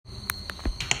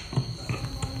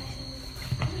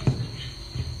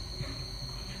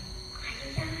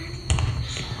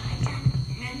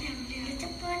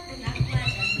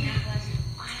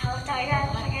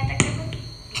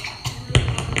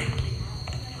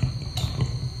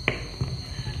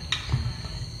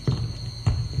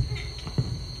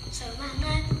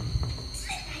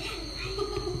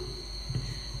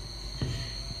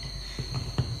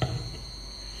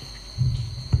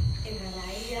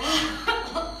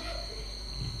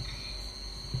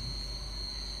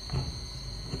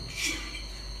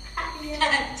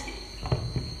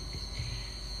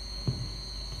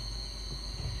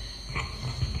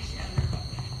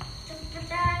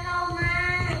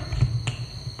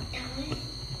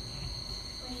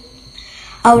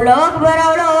Allahu Akbar,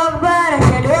 Allahu Akbar,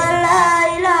 asyhadu an la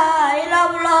ilaha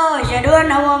illallah, asyhadu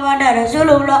anna Muhammadar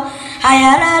Rasulullah.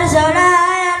 Hayya 'alal shalah,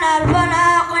 hayya 'alal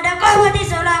falah, qad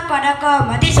qamatis shalah, qad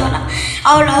qamatis shalah.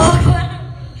 Allahu Akbar,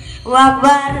 Allahu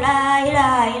Akbar, la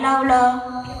ilaha illallah.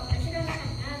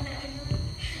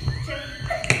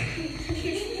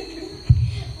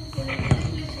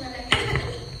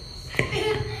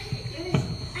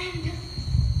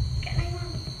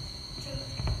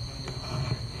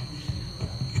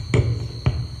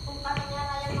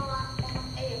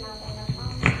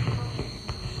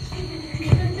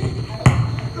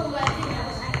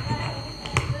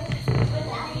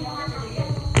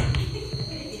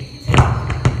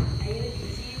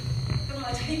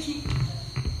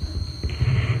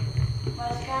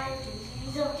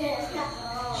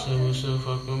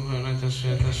 صفوفكم فلا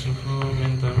تصفوا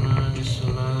من تمام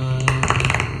الصلاة.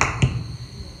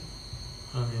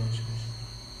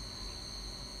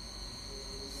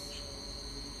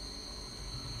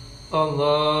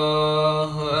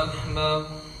 الله أكبر.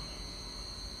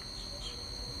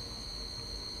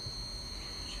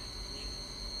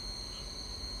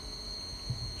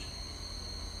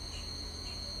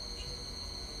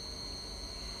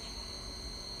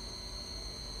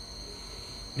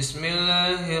 بسم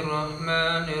الله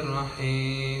الرحمن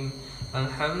الرحيم.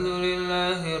 الحمد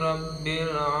لله رب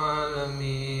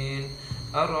العالمين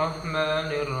الرحمن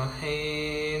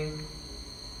الرحيم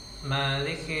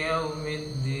مالك يوم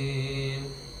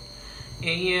الدين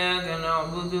إياك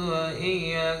نعبد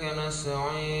وإياك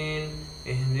نستعين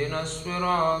اهدنا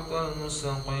الصراط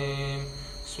المستقيم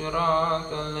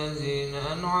صراط الذين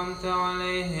أنعمت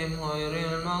عليهم غير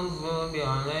المغضوب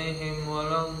عليهم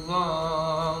ولا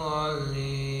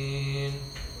الضالين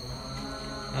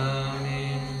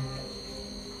آمين.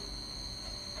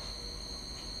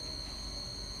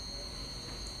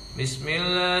 بسم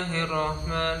الله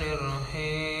الرحمن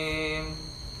الرحيم.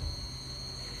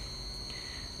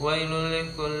 ويل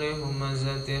لكل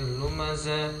همزة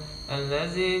لمزة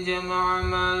الذي جمع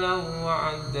مالا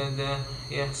وعدده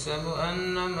يحسب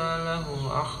أن ماله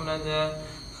أخلده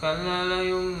كلا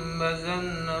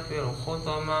لينبذن في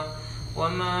الحطمة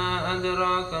وما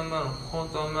أدراك ما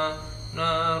الحطمة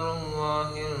نار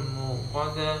الله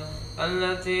الموقدة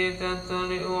التي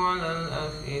تطلع على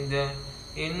الأفئدة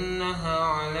إنها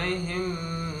عليهم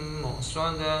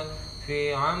مؤصدة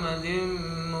في عمد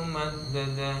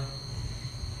ممددة.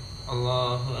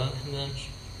 الله أكبر.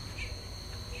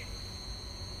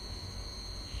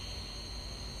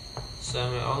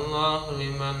 سمع الله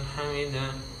لمن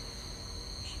حمده.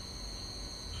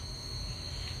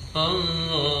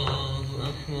 الله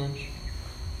أكبر.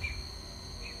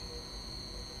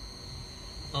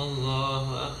 الله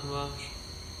أكبر.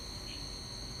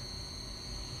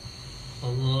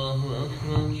 الله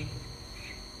أكبر.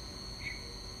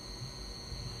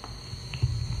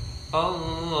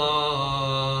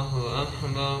 الله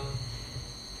أكبر.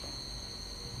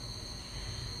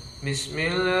 بسم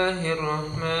الله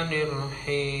الرحمن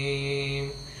الرحيم.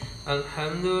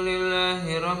 الحمد لله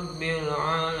رب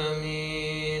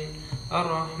العالمين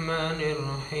الرحمن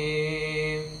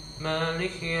الرحيم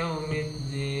مالك يوم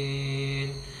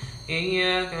الدين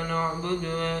إياك نعبد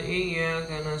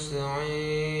وإياك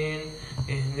نستعين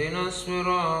اهدنا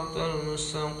الصراط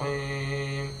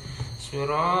المستقيم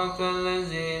صراط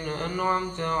الذين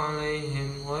أنعمت عليهم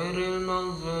غير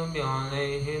المغضوب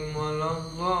عليهم ولا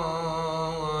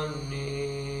الضالين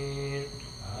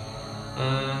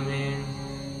آمين.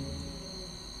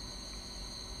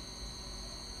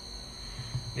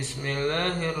 بسم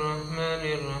الله الرحمن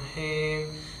الرحيم.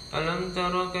 ألم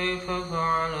تر كيف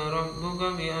فعل ربك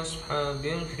بأصحاب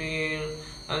الفيل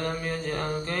ألم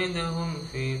يجعل كيدهم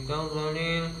في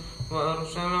تضليل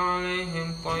وأرسل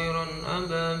عليهم طيرا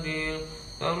أبابيل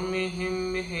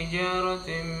ترميهم بحجارة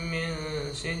من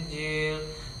سجيل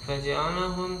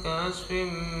فجعلهم كعصف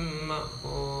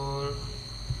مأكول.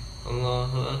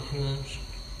 الله أكبر.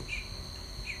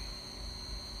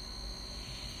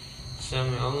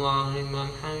 سمع الله لمن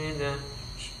حمده.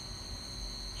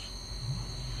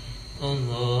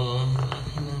 الله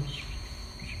أكبر.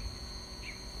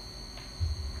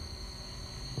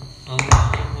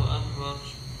 الله أكبر.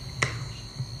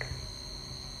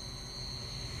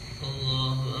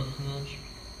 الله أكبر.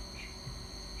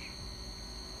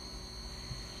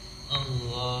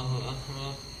 الله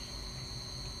أكبر.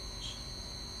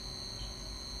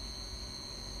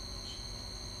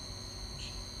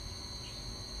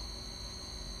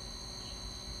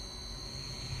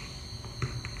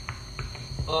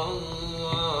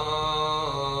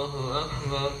 الله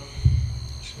أكبر.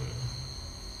 بسم الله.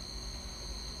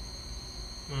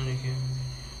 مالك يوم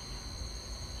الدين.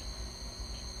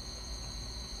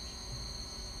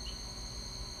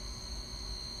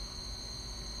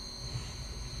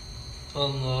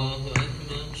 الله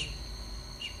أكبر.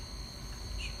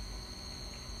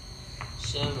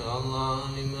 سمع الله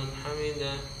لمن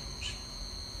حمده.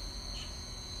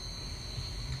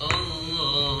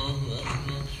 الله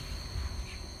أكبر.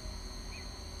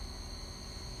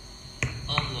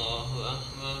 الله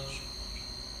أكبر.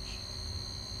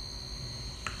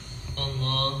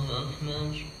 الله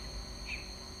أكبر.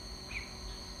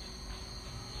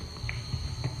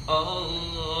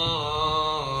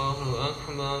 الله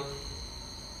أكبر.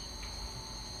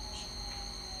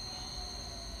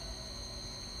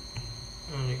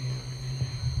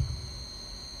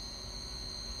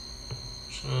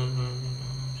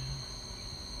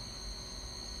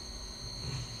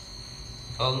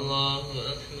 الله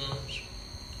أكبر.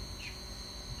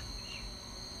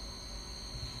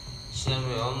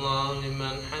 سمع الله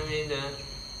لمن حمده.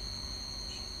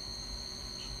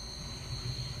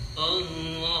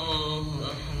 الله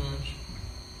أكبر.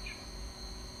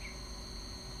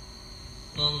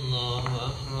 الله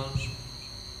أكبر.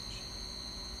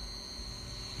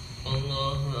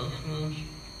 الله أكبر.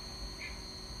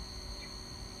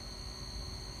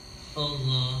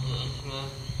 الله أكبر.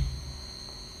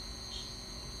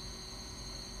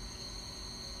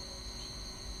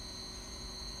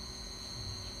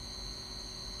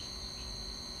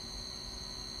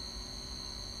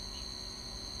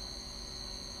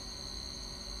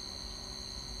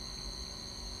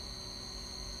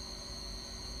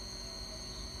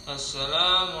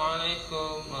 السلام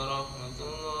عليكم ورحمة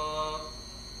الله.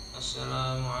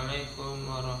 السلام عليكم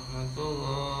ورحمة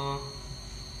الله.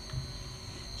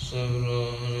 استغفر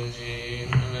الله العظيم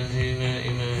الذي لا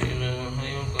إله إلا هو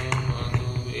الحي القيوم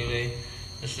وأتوب إليه.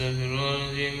 استغفر الله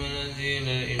العظيم الذي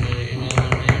لا إله إلا هو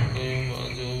الحي القيوم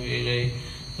وأتوب إليه.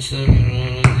 استغفر الله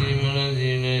العظيم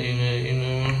الذي لا إله إلا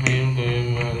هو الحي القيوم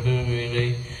وأتوب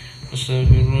إليه.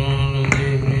 استغفر الله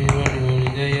العظيم لي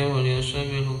ولوالدي ولأصحاب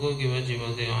الحقوق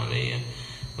واجبات علي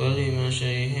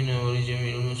ولمشايخنا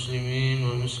ولجميع المسلمين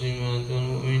والمسلمات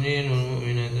والمؤمنين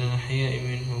والمؤمنات الأحياء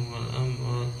منهم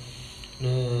والأموات.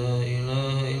 لا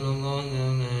إله إلا الله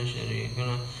لا شريك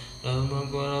له له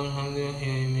الملك وله الحمد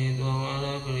يحيي ويميت وهو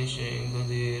على كل شيء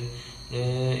قدير.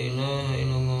 لا إله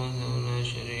إلا الله لا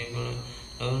شريك له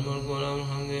له الملك وله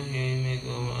الحمد يحيي ويميت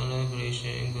وهو على كل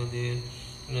شيء قدير.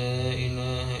 لا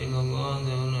إله إلا الله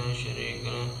لا شريك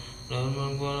له له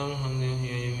الملك وله الحمد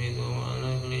يحيي ويميت وهو على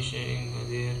كل شيء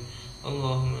قدير.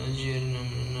 اللهم أجرنا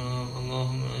من النار.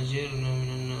 اللهم أجرنا من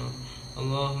النار.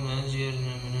 اللهم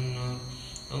أجرنا من النار.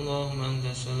 اللهم أنت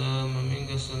السلام ومنك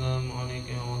السلام عليك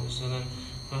يا السلام.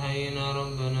 فحينا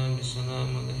ربنا بالسلام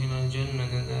ودخلنا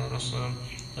الجنة دار السلام.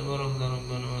 تبارك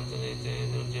ربنا وتعالى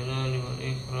ذو الجلال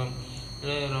والإكرام.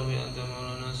 لا يا ربي أنت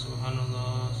مولانا. سبحان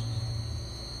الله.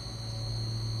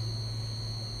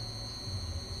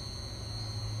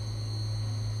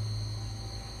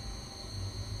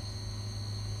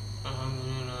 الحمد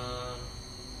لله.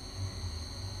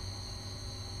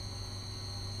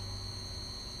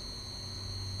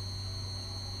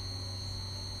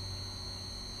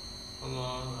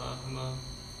 الله أكبر.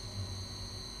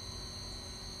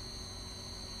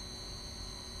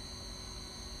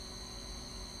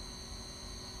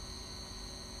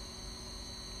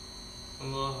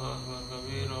 الله أكبر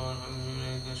كبيرا والحمد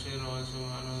لله كثيرا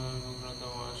وسبحان الله بكرة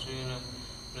وأصيلا.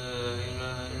 لا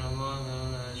إله إلا الله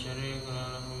لا شريك له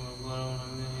له الملك وله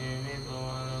الحمد يميت وهو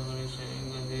على كل شيء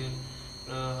قدير.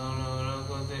 لا حول ولا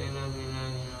قوة إلا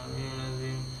بالله العلي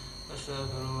العظيم.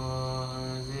 أستغفر الله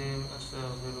العظيم.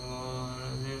 أستغفر الله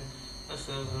العظيم.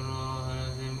 أستغفر الله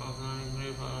العظيم. أفضل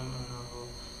الذكر فأعلم أنه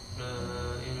لا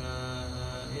إله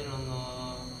إلا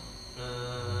الله. لا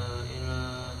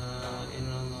إله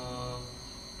إلا الله.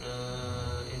 لا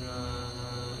إله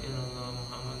إلا الله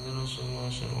محمد رسول الله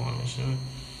صلى الله عليه وسلم.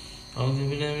 أعوذ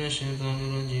بالله من الشيطان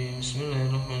الرجيم. بسم الله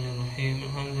الرحمن الرحيم.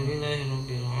 الحمد لله رب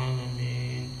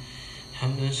العالمين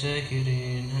حمدا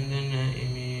شاكرين حمدا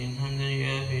نائمين حمدا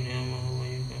يوافي نعمه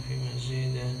ويكافي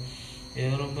مزيدا.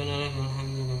 يا ربنا لك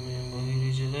الحمد كما ينبغي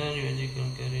لجلال وجهك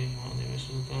الكريم وعظيم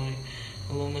سلطانك.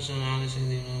 اللهم صل على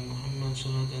سيدنا محمد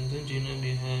صلاة تنجينا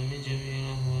بها من جميع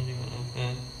الأهوال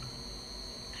والآفات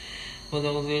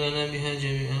وتقضي لنا بها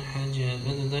جميع الحاجات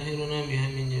وتطهرنا بها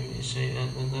من جميع السيئات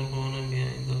وترفعنا بها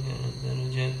عندك على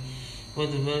الدرجات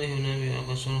وتبالغنا بها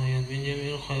أقصى الحياة من جميع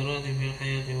الخيرات في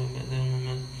الحياة وبعد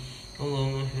الممات.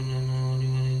 اللهم اغفر لنا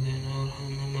ولوالدينا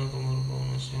وارحمهما كما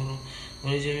ربونا صغيرا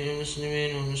ولجميع المسلمين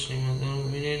والمسلمات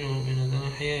والمؤمنين والمؤمنات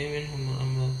الأحياء منهم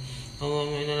والأموات.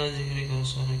 اللهم إنا على ذكرك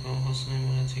وصحرك وحسن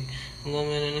عبادتك. اللهم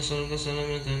إنا نسألك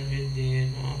سلامة في الدين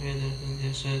وعافية في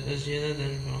الجسد وزيادة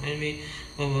في العلم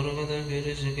وبركة في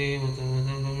رزقك وتوبة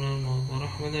قبل الموت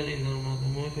ورحمة عند الموت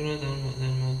ومغفرة بعد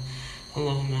الموت.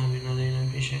 اللهم اهبنا علينا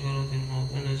في شكرة الموت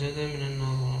ونجد من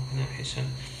النار وقنا حساب.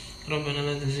 ربنا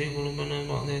لا تزغ قلوبنا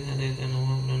بعد إذ هديتنا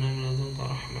وهب لنا من لدنك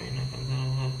رحمة إنك أنت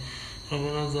الوهاب.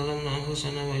 ربنا ظلمنا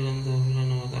أنفسنا وإن لم تغفر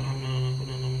لنا وترحمنا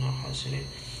لنكونن من الخاسرين.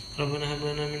 ربنا هب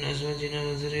لنا من أزواجنا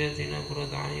وذرياتنا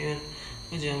قرة أعين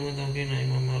واجعلنا للمتقين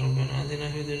إماما. ربنا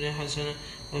آتنا في الدنيا حسنة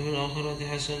وفي الآخرة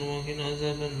حسنة وقنا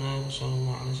عذاب النار. وصلى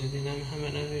الله على سيدنا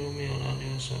محمد النبي الأمي وعلى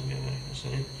آله وصحبه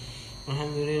وسلم.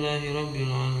 والحمد لله رب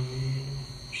العالمين.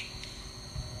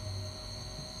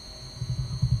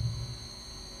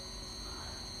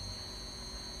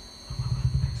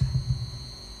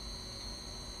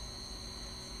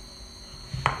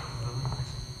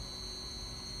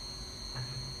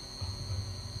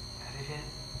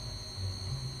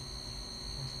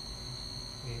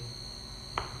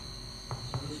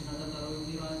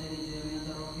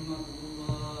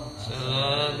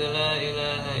 لا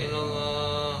إله إلا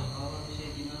الله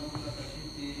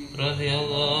رضي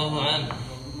الله عنه.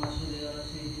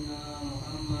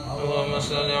 اللهم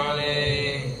صل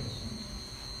عليه.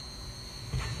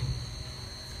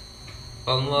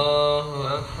 الله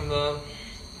أكبر.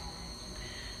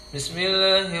 بسم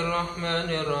الله الرحمن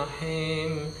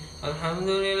الرحيم. الحمد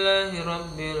لله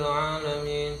رب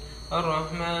العالمين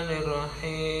الرحمن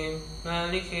الرحيم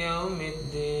مالك يوم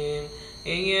الدين.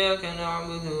 إياك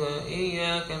نعبد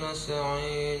وإياك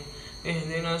نستعين.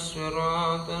 اهدنا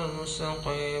الصراط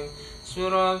المستقيم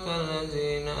صراط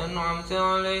الذين أنعمت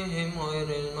عليهم غير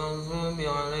المغضوب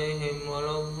عليهم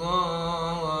ولا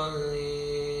الضالين.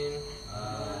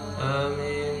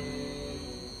 آمين.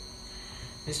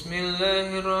 بسم الله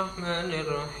الرحمن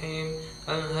الرحيم.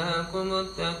 ألهاكم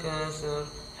التكاثر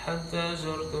حتى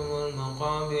زرتم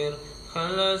المقابر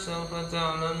كلا سوف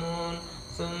تعلمون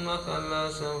ثم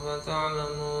كلا سوف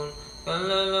تعلمون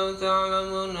كلا لو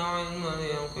تعلمون علم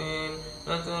اليقين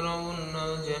لترون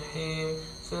الجحيم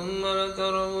ثم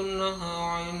لترونها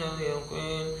عين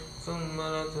اليقين ثم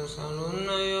لتسألن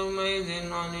يومئذ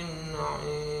عن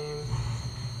النعيم.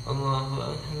 الله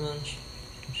أكبر.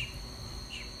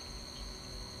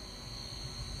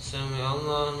 سمع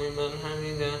الله لمن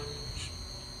حمده.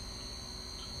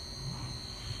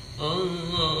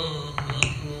 الله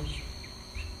أكبر.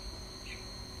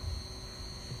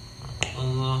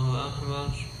 الله أكبر.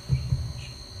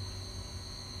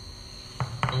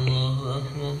 الله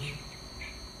أكبر.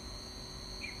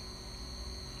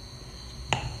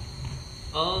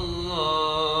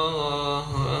 الله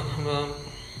أكبر.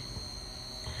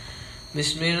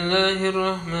 بسم الله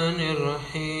الرحمن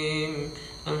الرحيم.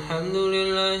 الحمد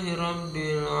لله رب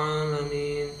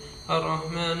العالمين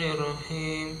الرحمن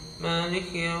الرحيم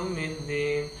مالك يوم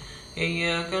الدين.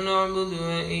 إياك نعبد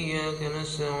وإياك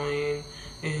نستعين.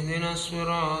 اهدنا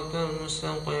الصراط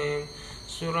المستقيم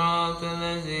صراط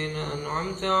الذين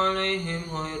أنعمت عليهم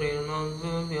غير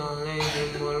المغضوب عليهم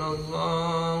ولا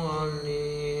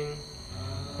الضالين.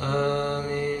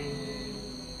 آمين.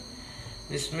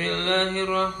 بسم الله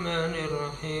الرحمن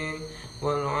الرحيم.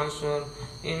 والعصر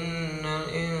إن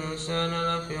الإنسان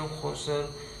لفي خسر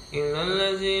إلا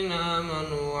الذين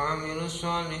آمنوا وعملوا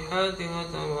الصالحات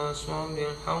وتواصوا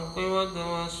بالحق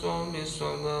وتواصوا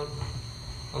بالصبر.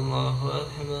 الله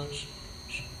أكبر.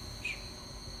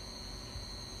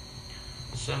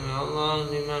 سمع الله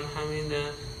لمن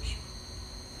حمده.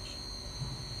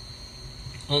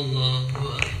 الله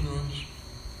أكبر.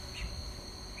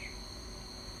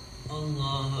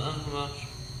 الله أكبر.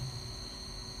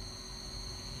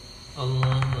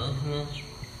 الله أكبر.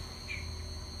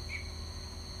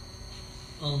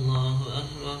 الله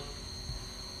أكبر.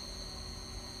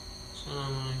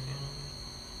 السلام عليكم.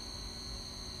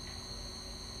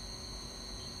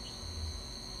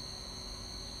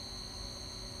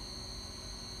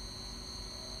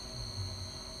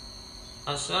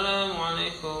 السلام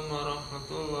عليكم ورحمة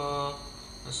الله.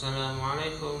 السلام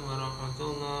عليكم ورحمة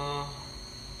الله.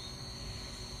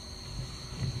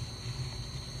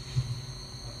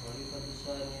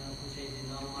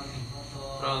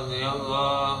 رضي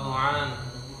الله عنه.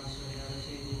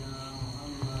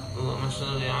 اللهم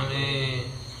صل عليه.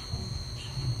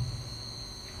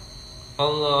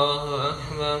 الله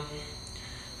أكبر.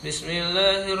 بسم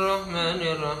الله الرحمن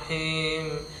الرحيم.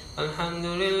 الحمد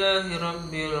لله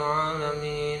رب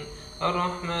العالمين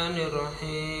الرحمن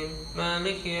الرحيم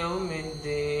مالك يوم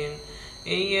الدين.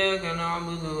 إياك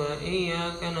نعبد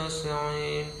وإياك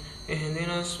نستعين.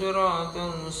 اهدنا الصراط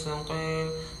المستقيم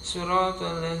صراط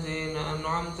الذين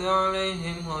أنعمت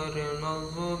عليهم غير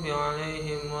المغضوب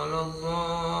عليهم ولا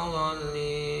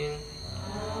الضالين.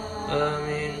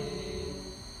 آمين.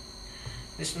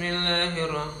 بسم الله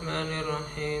الرحمن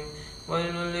الرحيم.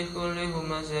 ويل لكل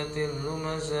همزة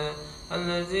لمزة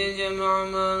الذي جمع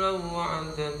ماله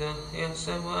وعدده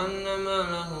يحسب أن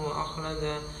ماله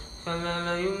أخلده كلا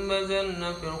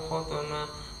لينبذن في الحطمة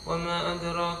وما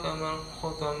أدراك ما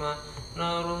الحطمة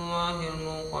نار الله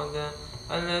الموقدة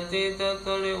التي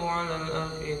تطلع على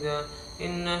الأفئدة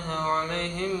إنها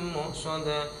عليهم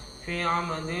مؤصدة في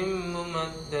عمد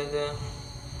ممددة.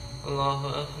 الله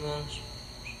أكبر.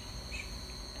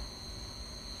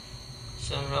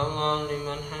 سمع الله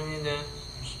لمن حمده.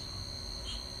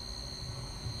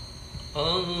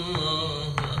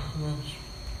 الله أكبر.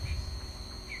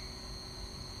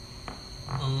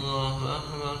 الله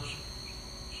أكبر.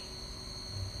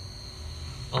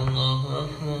 الله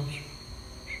أكبر.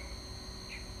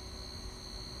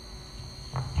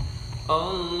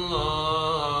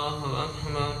 الله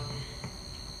أكبر.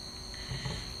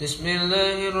 بسم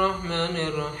الله الرحمن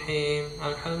الرحيم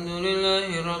الحمد لله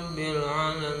رب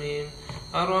العالمين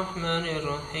الرحمن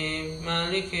الرحيم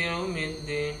مالك يوم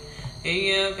الدين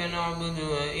إياك نعبد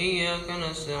وإياك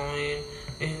نستعين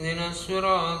اهدنا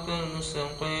الصراط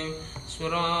المستقيم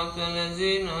صراط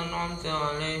الذين أنعمت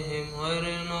عليهم غير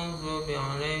المغضوب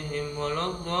عليهم ولا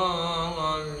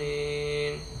الضالين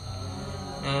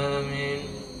آمين.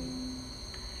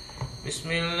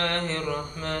 بسم الله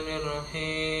الرحمن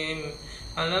الرحيم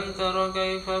ألم تر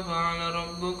كيف فعل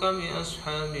ربك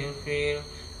بأصحاب الفيل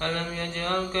ألم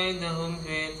يجعل كيدهم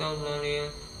في تضليل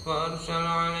وأرسل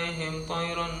عليهم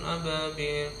طيرا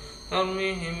أبابيل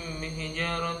ترميهم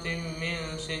بحجارة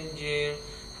من سجيل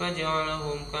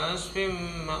فجعلهم كعصف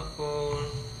مأكول.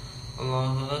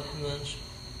 الله أكبر.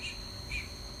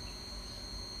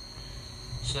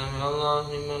 سمع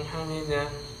الله لمن حمده.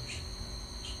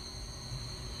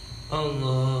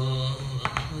 الله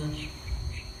أكبر.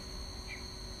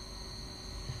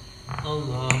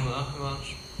 الله أكبر.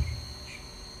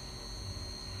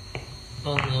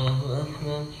 الله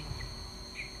أكبر.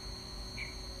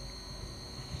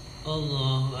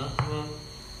 الله أكبر.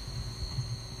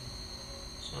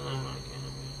 السلام عليكم.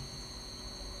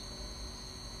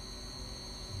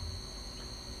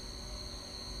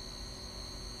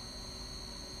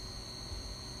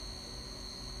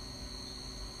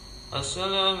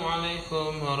 السلام عليكم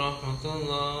ورحمة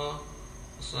الله.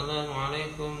 السلام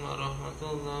عليكم ورحمة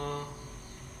الله.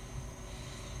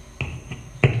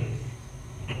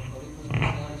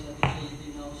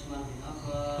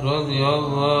 رضي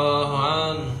الله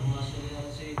عنه.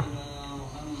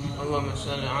 اللهم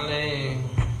صل عليه.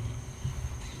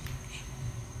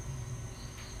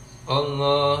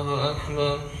 الله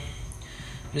أكبر.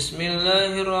 بسم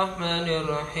الله الرحمن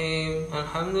الرحيم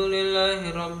الحمد لله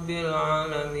رب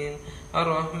العالمين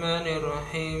الرحمن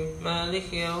الرحيم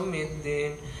مالك يوم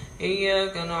الدين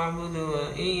إياك نعبد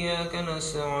وإياك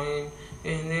نستعين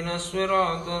اهدنا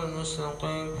الصراط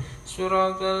المستقيم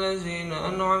صراط الذين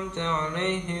أنعمت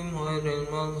عليهم غير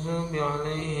المغضوب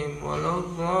عليهم ولا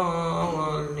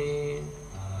الضالين.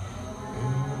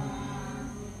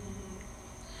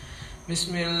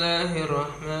 بسم الله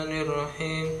الرحمن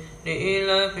الرحيم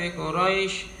لإيلاف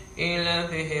قريش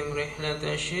إيلافهم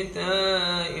رحلة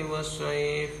الشتاء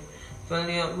والصيف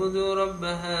فليعبدوا رب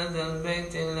هذا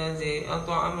البيت الذي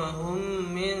أطعمهم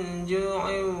من جوع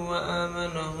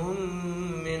وآمنهم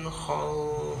من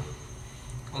خوف.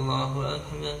 الله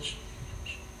أكبر.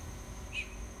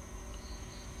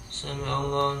 سمع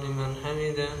الله لمن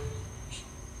حمده.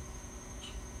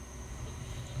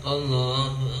 الله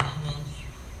أكبر.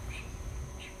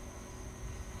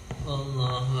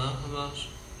 الله أكبر.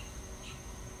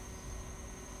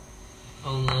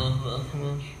 الله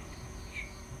أكبر.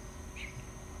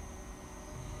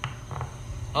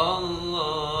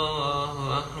 الله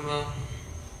أكبر.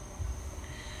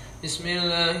 بسم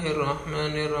الله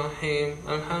الرحمن الرحيم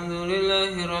الحمد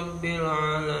لله رب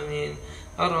العالمين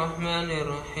الرحمن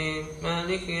الرحيم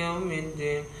مالك يوم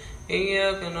الدين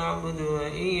إياك نعبد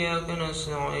وإياك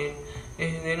نستعين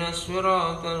اهدنا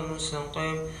الصراط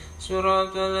المستقيم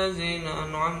صراط الذين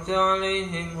أنعمت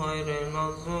عليهم غير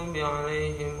المغضوب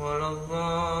عليهم ولا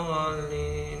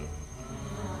الضالين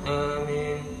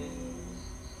آمين.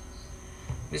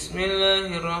 بسم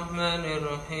الله الرحمن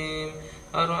الرحيم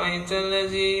أرأيت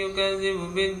الذي يكذب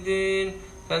بالدين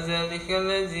فذلك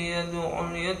الذي يدعو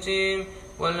اليتيم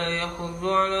ولا يحض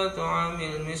على طعام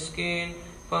المسكين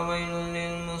فويل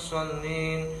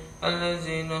للمصلين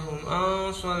الذين هم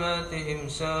عن صلاتهم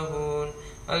ساهون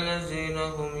الذين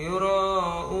هم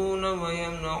يراءون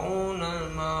ويمنعون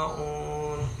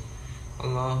الماعون.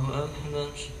 الله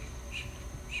أكبر.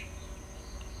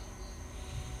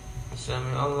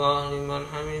 سمع الله لمن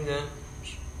حمده.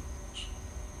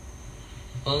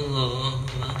 الله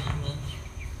أكبر.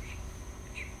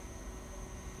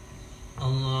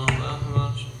 الله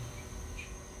أكبر.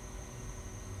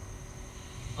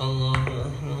 الله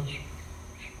أكبر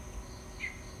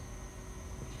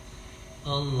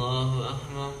الله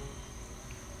أكبر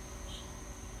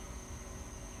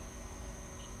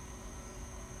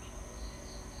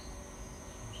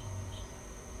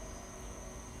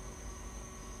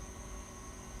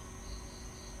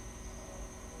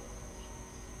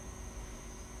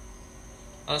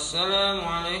السلام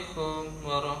عليكم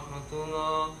ورحمة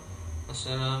الله.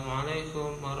 السلام عليكم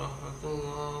ورحمة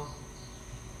الله.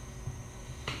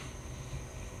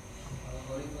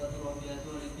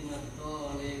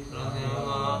 رضي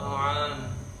الله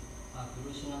عنه.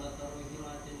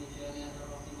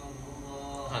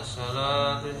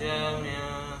 الصلاة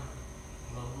جامعة.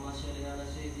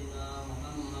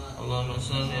 اللهم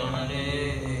صل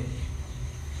عليه.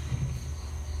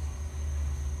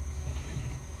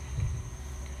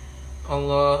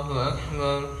 الله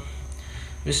أكبر.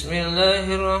 بسم الله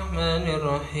الرحمن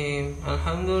الرحيم.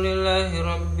 الحمد لله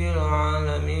رب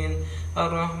العالمين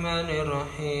الرحمن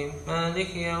الرحيم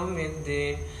مالك يوم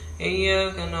الدين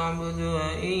إياك نعبد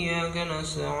وإياك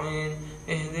نستعين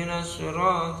اهدنا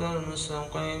الصراط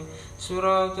المستقيم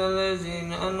صراط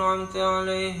الذين أنعمت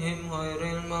عليهم غير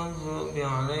المغضوب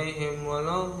عليهم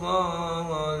ولا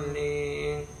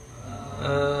الضالين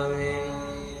آمين.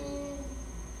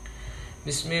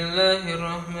 بسم الله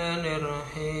الرحمن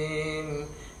الرحيم.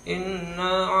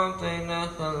 إنا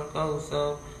أعطيناك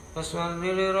الكوثر فصل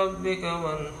لربك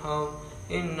وانحر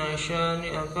إن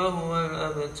شانئك هو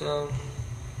الأبتر.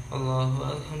 الله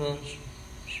أكبر.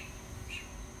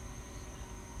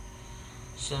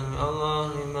 سمع الله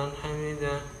لمن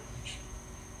حمده.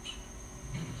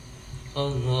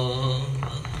 الله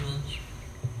أكبر.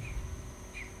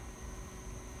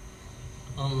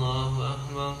 الله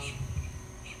أكبر.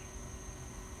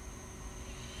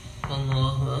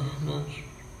 الله أكبر.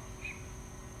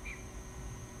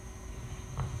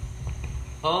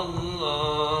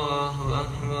 الله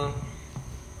أكبر.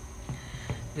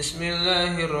 بسم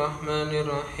الله الرحمن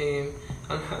الرحيم.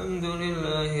 الحمد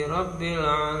لله رب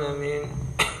العالمين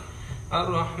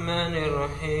الرحمن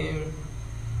الرحيم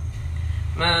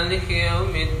مالك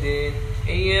يوم الدين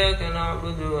إياك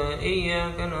نعبد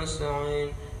وإياك نستعين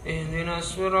اهدنا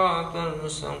الصراط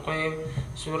المستقيم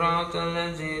صراط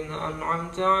الذين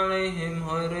أنعمت عليهم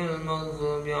غير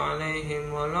المغضوب عليهم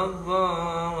ولا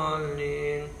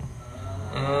الضالين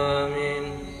آمين.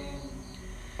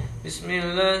 بسم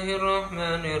الله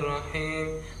الرحمن الرحيم.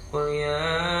 قل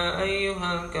يا أيها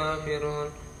الكافرون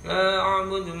لا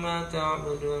أعبد ما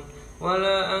تعبدون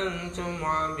ولا أنتم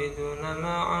عابدون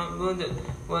ما أعبد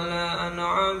ولا أنا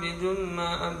عابد ما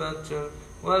عبدتم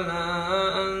ولا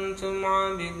أنتم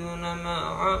عابدون ما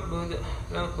أعبد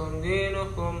لكم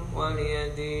دينكم ولي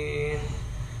دين.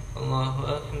 الله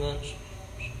أكبر.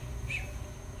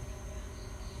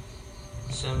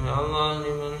 سمع الله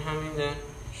لمن حمده.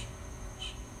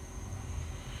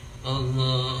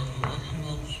 الله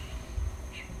أكبر.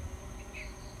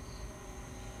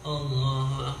 الله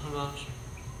أكبر.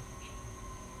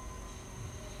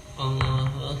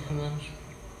 الله أكبر.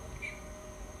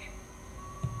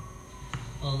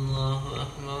 الله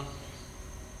أكبر.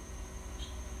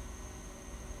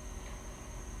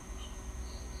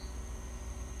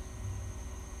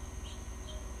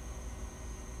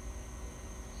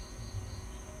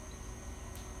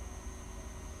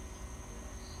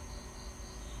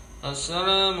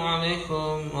 السلام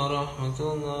عليكم ورحمة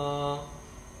الله.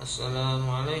 السلام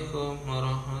عليكم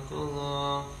ورحمة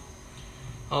الله.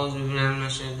 أعوذ بالله من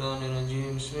الشيطان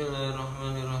الرجيم. بسم الله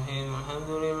الرحمن الرحيم. الحمد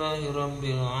لله رب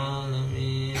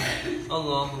العالمين.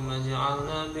 اللهم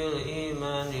اجعلنا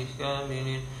بالإيمان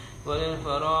كاملين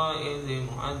وللفرائض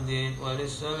معدين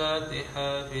وللصلاة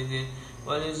حافظين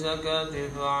وللزكاة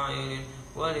فاعلين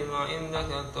ولما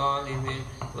عندك طالبين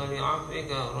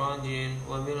ولعفوك راجين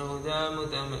وبالهدى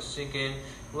متمسكين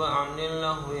وعن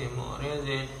اللهو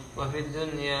معرضين وفي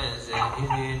الدنيا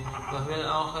زاهدين وفي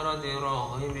الآخرة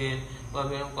راغبين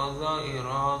وبالقضاء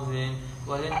راضين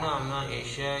وللنعماء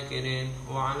شاكرين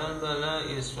وعلى البلاء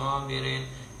صابرين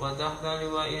وتحت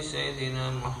لواء سيدنا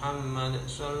محمد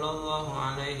صلى الله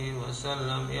عليه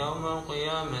وسلم يوم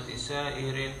القيامة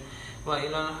سائرين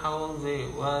وإلى الحوض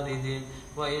واردين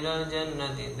وإلى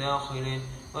الجنة داخلين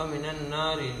ومن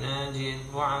النار ناجين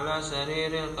وعلى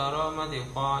سرير الكرامة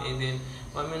قائدين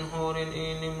ومن حور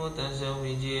العين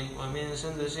متزوجين ومن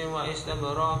سندس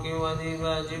واستبراق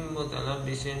وديباج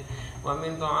متلبسين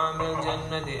ومن طعام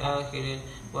الجنة آكلين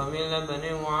ومن لبن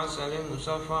وعسل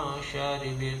مصفى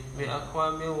شاربين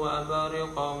بأكواب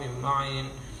وأبارق من معين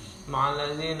مع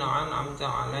الذين أنعمت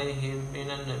عليهم من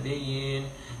النبيين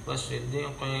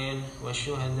والصديقين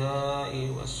والشهداء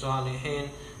والصالحين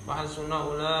وحسن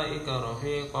أولئك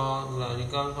رفيقا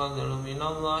ذلك الفضل من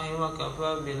الله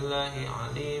وكفى بالله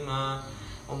عليما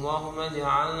اللهم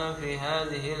اجعلنا في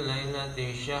هذه الليلة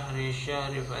الشهر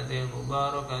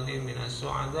المباركة من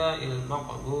السعداء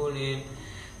المقبولين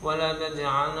ولا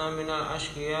تجعلنا من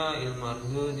الأشقياء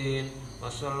المردودين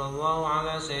وصلى الله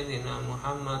على سيدنا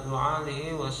محمد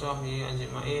وآله وصحبه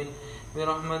أجمعين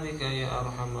برحمتك يا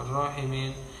أرحم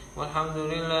الراحمين والحمد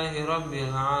لله رب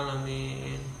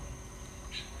العالمين.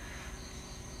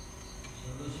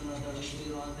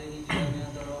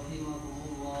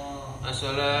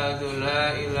 الصلاة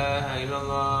لا إله إلا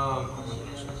الله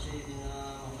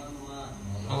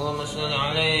اللهم صل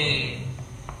عليه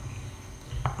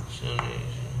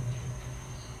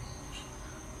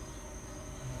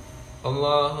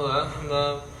الله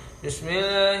أكبر. بسم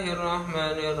الله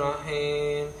الرحمن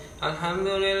الرحيم الحمد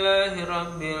لله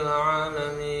رب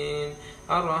العالمين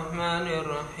الرحمن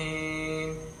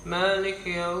الرحيم مالك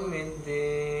يوم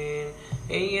الدين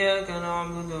إياك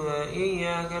نعبد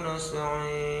وإياك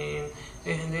نستعين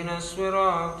اهدنا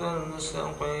الصراط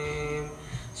المستقيم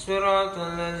صراط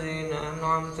الذين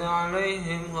أنعمت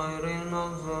عليهم غير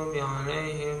المغضوب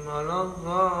عليهم ولا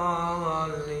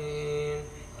الضالين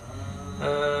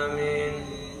آمين.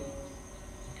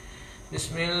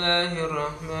 بسم الله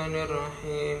الرحمن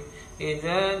الرحيم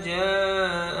إذا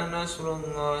جاء نصر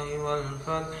الله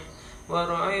والفتح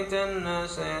ورأيت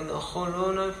الناس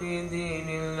يدخلون في دين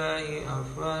الله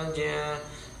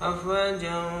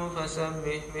أفواجا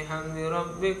فسبح بحمد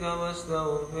ربك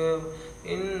واستغفر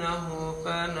إنه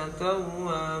كان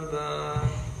توابا.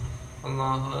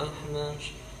 الله أكبر.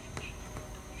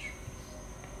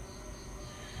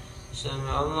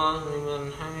 سمع الله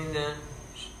لمن حمده.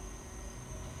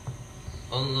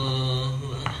 الله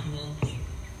أكبر.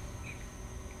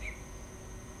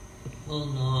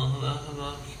 الله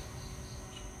أكبر.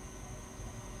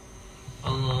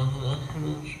 الله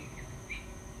أكبر.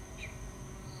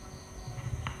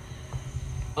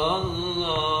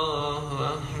 الله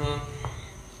أكبر.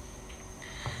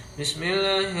 بسم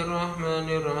الله الرحمن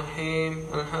الرحيم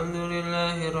الحمد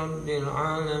لله رب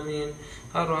العالمين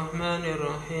الرحمن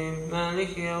الرحيم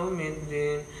مالك يوم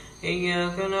الدين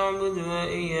إياك نعبد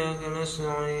وإياك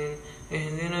نستعين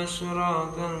اهدنا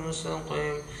الصراط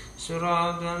المستقيم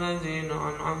صراط الذين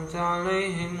أنعمت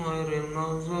عليهم غير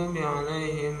المغضوب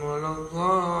عليهم ولا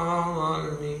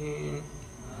الضالين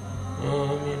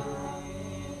آمين.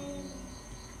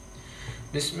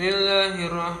 بسم الله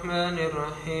الرحمن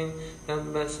الرحيم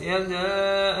تبت يدا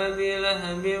أبي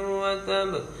لهب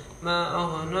وتب ما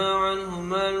أغنى عنه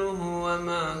ماله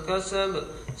وما كسب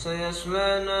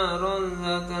سيصلى نارا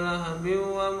ذات لهب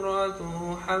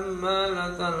وامرأته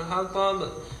حمالة الحطب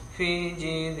في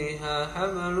جيدها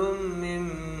حبل من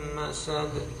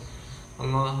مسد.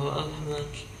 الله أكبر.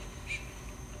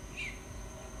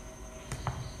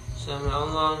 سمع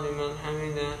الله لمن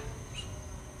حمده.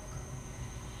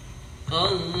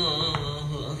 الله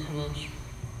أكبر.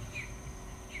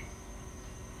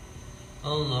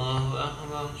 الله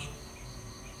أكبر.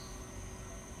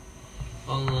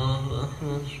 الله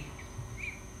أكبر.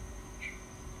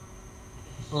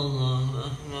 الله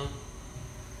أكبر.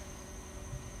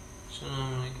 السلام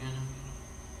عليكم.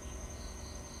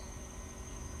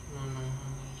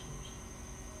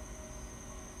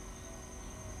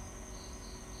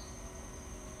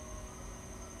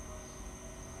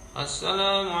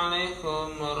 السلام عليكم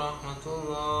ورحمة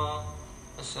الله.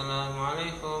 السلام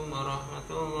عليكم ورحمة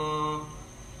الله.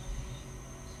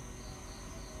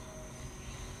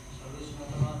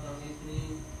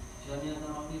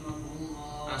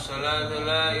 الصلاة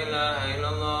لا إله إلا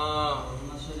الله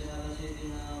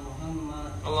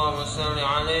اللهم صل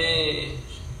عليه.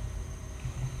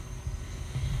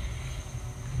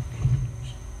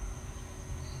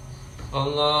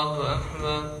 الله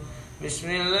أكبر. بسم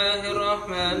الله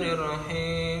الرحمن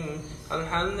الرحيم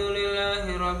الحمد لله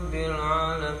رب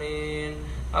العالمين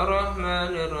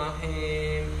الرحمن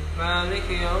الرحيم مالك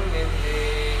يوم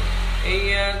الدين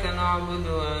إياك نعبد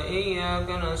وإياك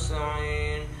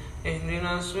نستعين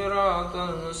اهدنا الصراط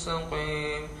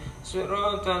المستقيم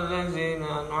صراط الذين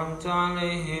أنعمت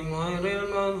عليهم غير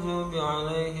المغضوب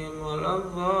عليهم ولا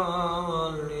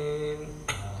الضالين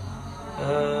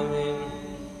آمين.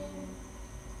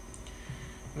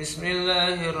 بسم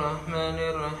الله الرحمن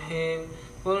الرحيم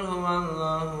قل هو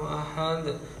الله أحد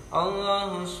الله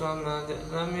الصمد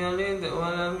لم يلد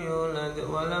ولم يولد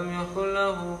ولم يكن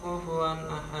له كفوا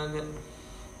أحد.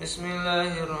 بسم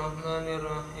الله الرحمن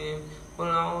الرحيم قل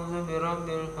أعوذ برب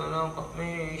الفلق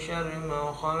من شر ما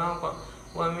خلق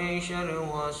ومن شر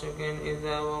غاسق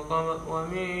إذا وقب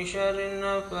ومن شر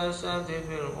النفاسات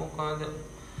في العقد.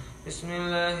 بسم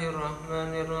الله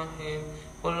الرحمن الرحيم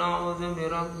قل أعوذ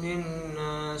برب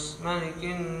الناس ملك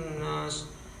الناس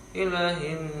إله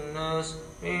الناس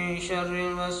من شر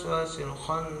الوسواس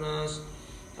الخناس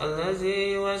الذي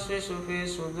يوسوس في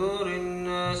صدور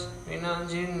الناس من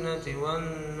الجنة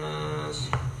والناس.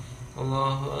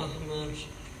 الله أكبر.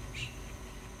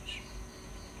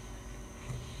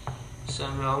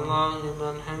 سمع الله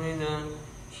لمن حمده.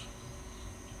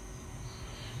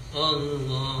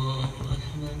 الله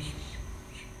أكبر.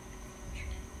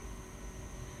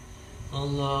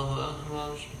 الله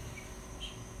أكبر.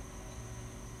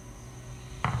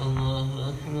 الله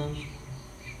أكبر.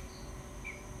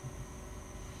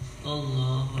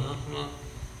 الله أكبر.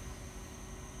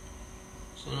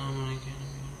 السلام عليكم.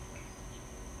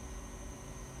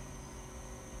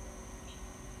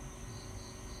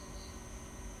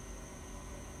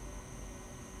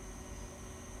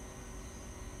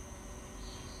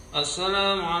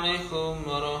 السلام عليكم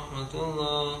ورحمة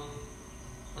الله.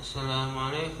 السلام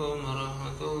عليكم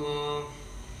ورحمة الله.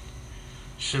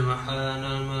 سبحان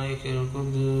الملك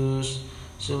القدوس.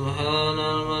 سبحان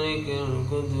الملك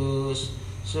القدوس.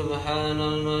 سبحان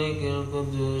الملك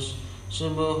القدوس.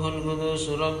 سبوح القدوس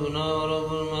ربنا ورب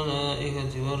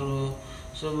الملائكة والروح.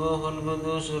 سبوح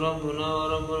القدوس ربنا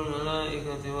ورب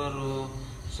الملائكة والروح.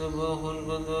 سبوح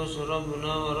القدوس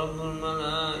ربنا ورب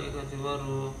الملائكة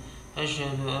والروح.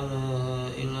 أشهد أن لا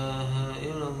إله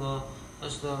إلا الله.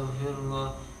 أستغفر الله.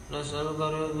 نسألك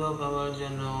رضاك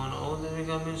والجنة ونعوذ بك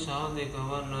من سخطك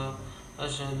والنار.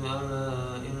 أشهد أن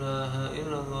لا إله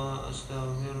إلا الله.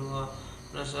 أستغفر الله.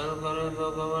 نسألك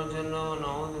رضاك والجنة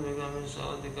ونعوذ بك من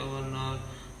سخطك والنار.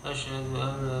 أشهد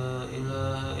أن لا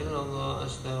إله إلا الله.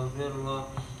 أستغفر الله.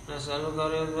 نسألك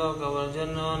رضاك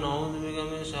والجنة ونعوذ بك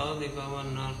من سخطك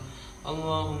والنار.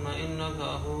 اللهم إنك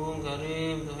عفو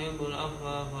كريم تحب العفو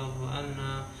فاعف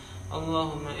عنا.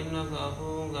 اللهم إنك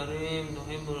عفو كريم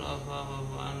تحب العفو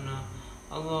فاعف عنا.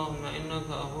 اللهم إنك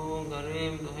عفو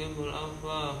كريم تحب العفو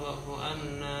فاعف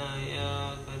عنا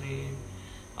يا كريم.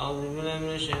 أعوذ بالله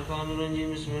من الشيطان الرجيم.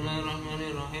 بسم الله الرحمن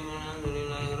الرحيم. الحمد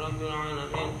لله رب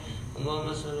العالمين. اللهم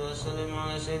صل وسلم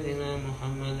على سيدنا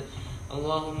محمد.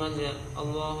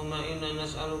 اللهم إنا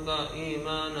نسألك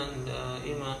إيمانا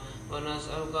دائما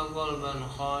ونسألك قلبا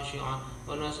خاشعا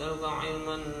ونسألك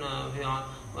علما نافعا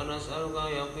ونسألك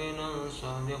يقينا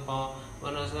صادقا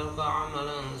ونسألك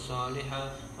عملا صالحا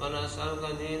ونسألك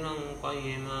دينا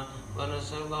قيما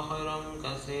ونسألك خيرا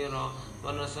كثيرا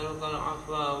ونسألك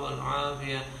العفو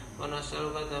والعافية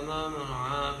ونسألك تمام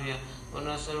العافية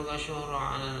ونسألك الشهر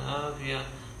على العافية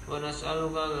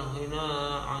ونسألك الغنى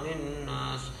عن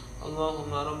الناس.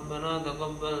 اللهم ربنا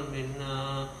تقبل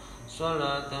منا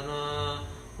صلاتنا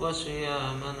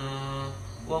وصيامنا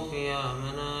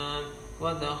وقيامنا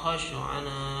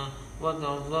وتخشعنا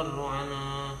وتضرعنا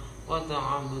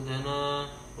وتعبدنا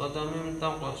وتمم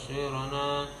تقصيرنا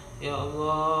يا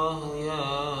الله يا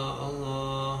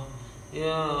الله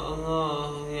يا الله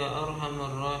يا أرحم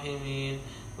الراحمين.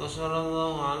 وصلى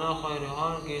الله على خير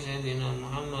خلق سيدنا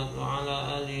محمد وعلى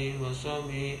آله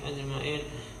وصحبه أجمعين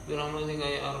برحمتك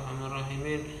يا أرحم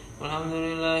الراحمين. والحمد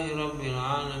لله رب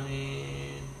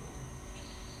العالمين.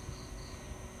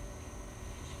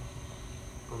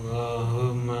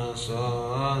 اللهم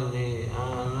صل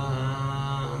على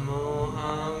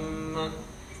محمد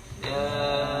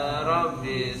يا رب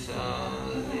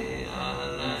صل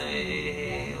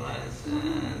عليه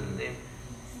وسلم.